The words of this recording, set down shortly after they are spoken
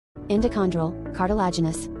Endochondral,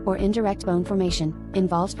 cartilaginous, or indirect bone formation,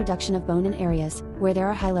 involves production of bone in areas where there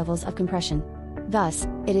are high levels of compression. Thus,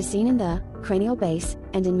 it is seen in the cranial base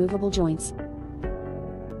and in movable joints.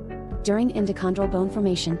 During endochondral bone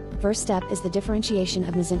formation, first step is the differentiation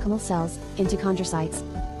of mesenchymal cells into chondrocytes.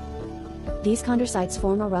 These chondrocytes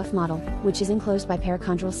form a rough model, which is enclosed by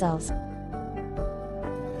perichondral cells.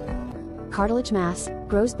 Cartilage mass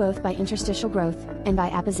grows both by interstitial growth and by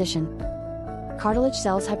apposition. Cartilage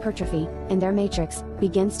cells hypertrophy, and their matrix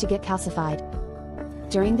begins to get calcified.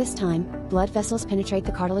 During this time, blood vessels penetrate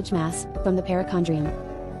the cartilage mass from the perichondrium.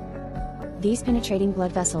 These penetrating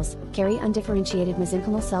blood vessels carry undifferentiated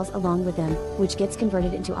mesenchymal cells along with them, which gets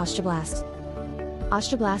converted into osteoblasts.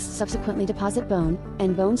 Osteoblasts subsequently deposit bone,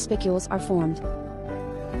 and bone spicules are formed.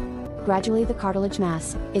 Gradually the cartilage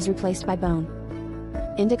mass is replaced by bone.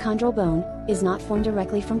 Endochondral bone is not formed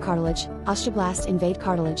directly from cartilage. Osteoblasts invade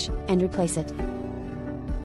cartilage and replace it.